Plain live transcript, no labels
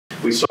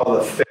We saw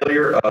the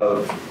failure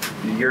of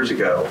years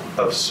ago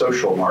of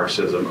social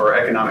Marxism or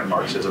economic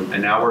Marxism,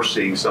 and now we're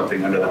seeing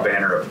something under the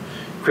banner of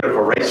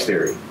critical race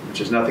theory, which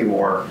is nothing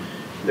more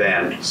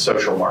than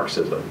social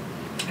Marxism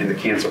and the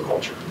cancel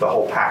culture, the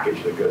whole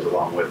package that goes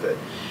along with it.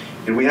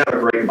 And we have a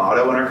great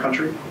motto in our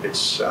country.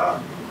 It's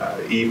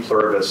E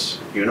pluribus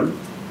unum.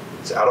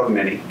 It's out of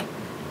many,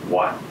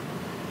 one.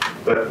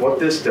 But what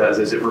this does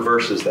is it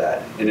reverses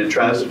that, and it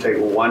tries to take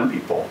one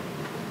people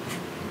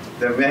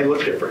that may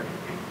look different,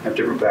 have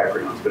different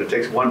backgrounds, but it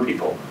takes one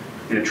people,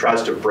 and it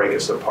tries to break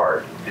us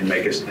apart and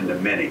make us into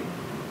many.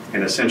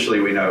 And essentially,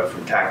 we know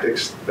from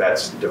tactics,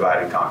 that's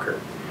divide and conquer.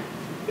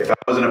 If I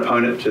was an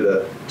opponent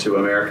to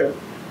America,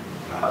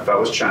 if I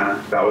was China,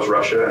 if I was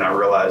Russia, and I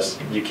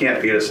realized you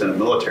can't beat us in a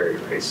military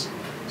race,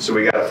 so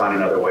we got to find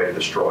another way to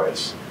destroy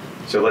us.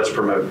 So let's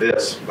promote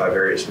this by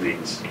various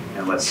means,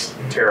 and let's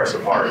tear us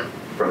apart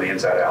from the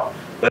inside out.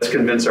 Let's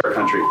convince our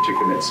country to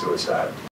commit suicide.